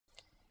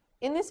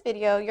In this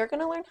video, you're going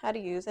to learn how to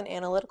use an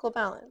analytical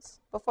balance.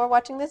 Before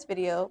watching this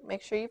video,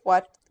 make sure you've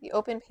watched the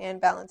open pan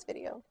balance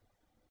video.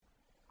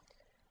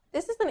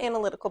 This is an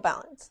analytical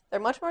balance. They're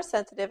much more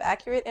sensitive,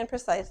 accurate, and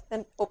precise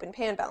than open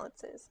pan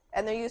balances,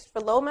 and they're used for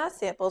low mass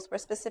samples where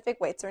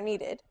specific weights are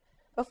needed.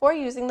 Before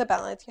using the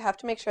balance, you have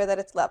to make sure that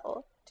it's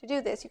level. To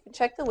do this, you can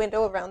check the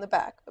window around the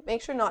back, but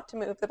make sure not to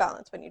move the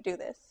balance when you do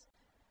this.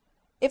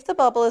 If the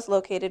bubble is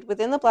located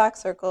within the black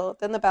circle,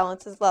 then the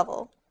balance is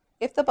level.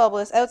 If the bubble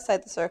is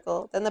outside the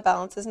circle, then the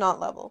balance is not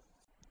level.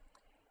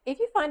 If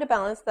you find a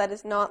balance that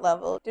is not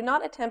level, do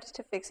not attempt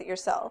to fix it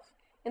yourself.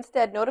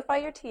 Instead, notify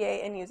your TA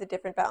and use a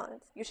different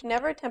balance. You should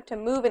never attempt to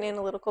move an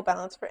analytical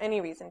balance for any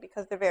reason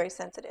because they're very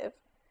sensitive.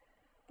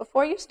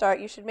 Before you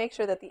start, you should make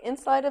sure that the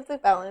inside of the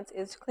balance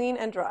is clean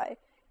and dry.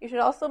 You should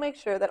also make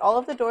sure that all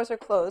of the doors are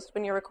closed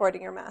when you're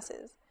recording your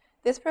masses.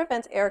 This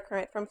prevents air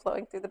current from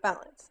flowing through the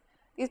balance.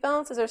 These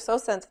balances are so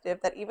sensitive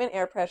that even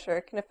air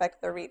pressure can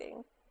affect their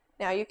reading.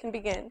 Now you can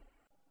begin.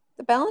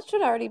 The balance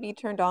should already be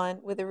turned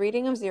on with a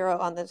reading of 0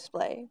 on the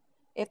display.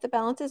 If the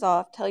balance is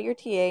off, tell your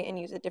TA and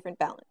use a different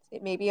balance.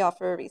 It may be off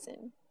for a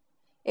reason.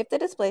 If the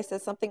display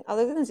says something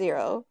other than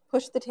 0,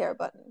 push the tare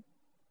button.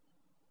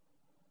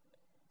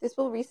 This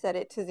will reset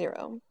it to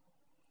 0.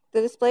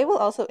 The display will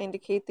also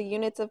indicate the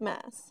units of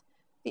mass.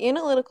 The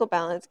analytical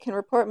balance can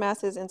report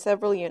masses in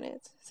several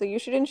units, so you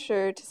should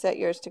ensure to set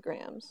yours to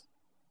grams.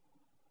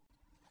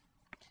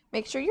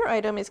 Make sure your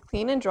item is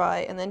clean and dry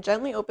and then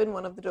gently open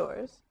one of the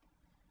doors.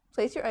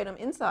 Place your item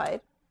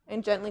inside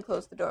and gently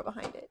close the door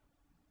behind it.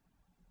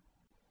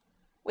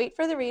 Wait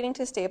for the reading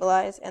to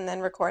stabilize and then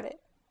record it.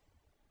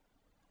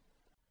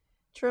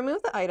 To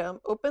remove the item,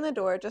 open the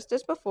door just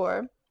as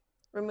before,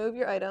 remove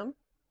your item,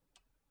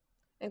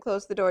 and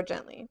close the door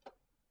gently.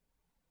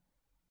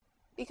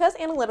 Because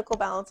analytical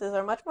balances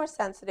are much more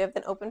sensitive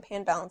than open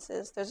pan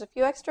balances, there's a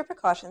few extra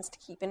precautions to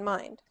keep in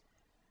mind.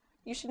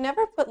 You should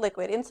never put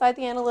liquid inside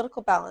the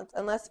analytical balance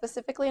unless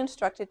specifically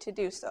instructed to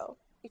do so.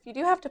 If you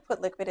do have to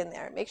put liquid in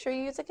there, make sure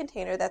you use a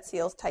container that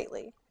seals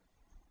tightly.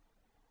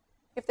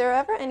 If there are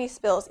ever any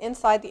spills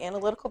inside the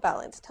analytical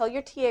balance, tell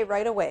your TA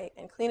right away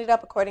and clean it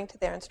up according to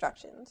their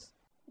instructions.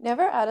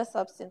 Never add a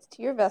substance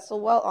to your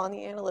vessel while on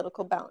the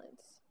analytical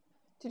balance.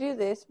 To do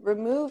this,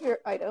 remove your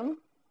item,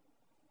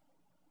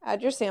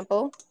 add your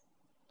sample,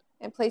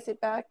 and place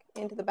it back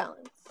into the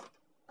balance.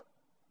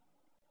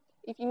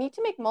 If you need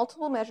to make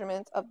multiple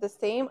measurements of the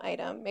same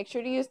item, make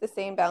sure to use the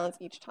same balance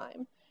each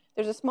time.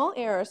 There's a small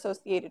error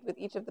associated with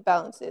each of the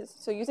balances,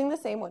 so using the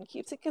same one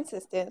keeps it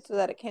consistent so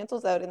that it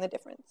cancels out in the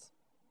difference.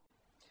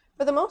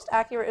 For the most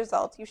accurate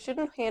results, you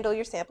shouldn't handle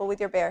your sample with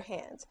your bare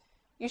hands.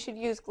 You should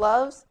use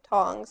gloves,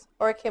 tongs,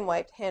 or a Kim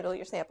wipe to handle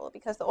your sample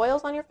because the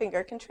oils on your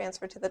finger can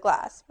transfer to the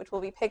glass, which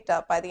will be picked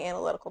up by the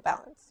analytical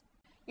balance.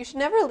 You should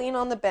never lean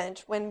on the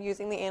bench when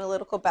using the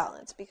analytical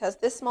balance because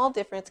this small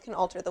difference can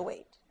alter the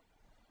weight.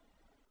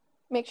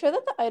 Make sure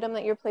that the item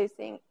that you're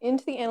placing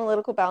into the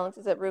analytical balance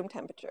is at room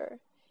temperature.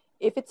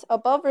 If it's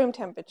above room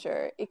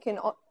temperature, it can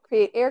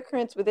create air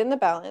currents within the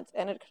balance,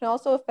 and it can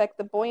also affect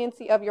the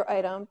buoyancy of your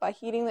item by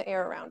heating the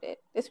air around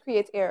it. This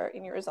creates error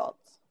in your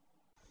results.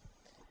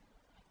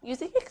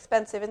 Using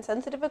expensive and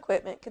sensitive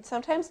equipment can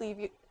sometimes leave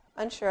you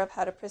unsure of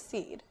how to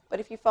proceed,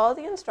 but if you follow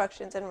the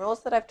instructions and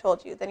rules that I've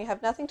told you, then you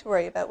have nothing to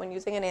worry about when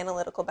using an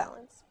analytical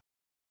balance.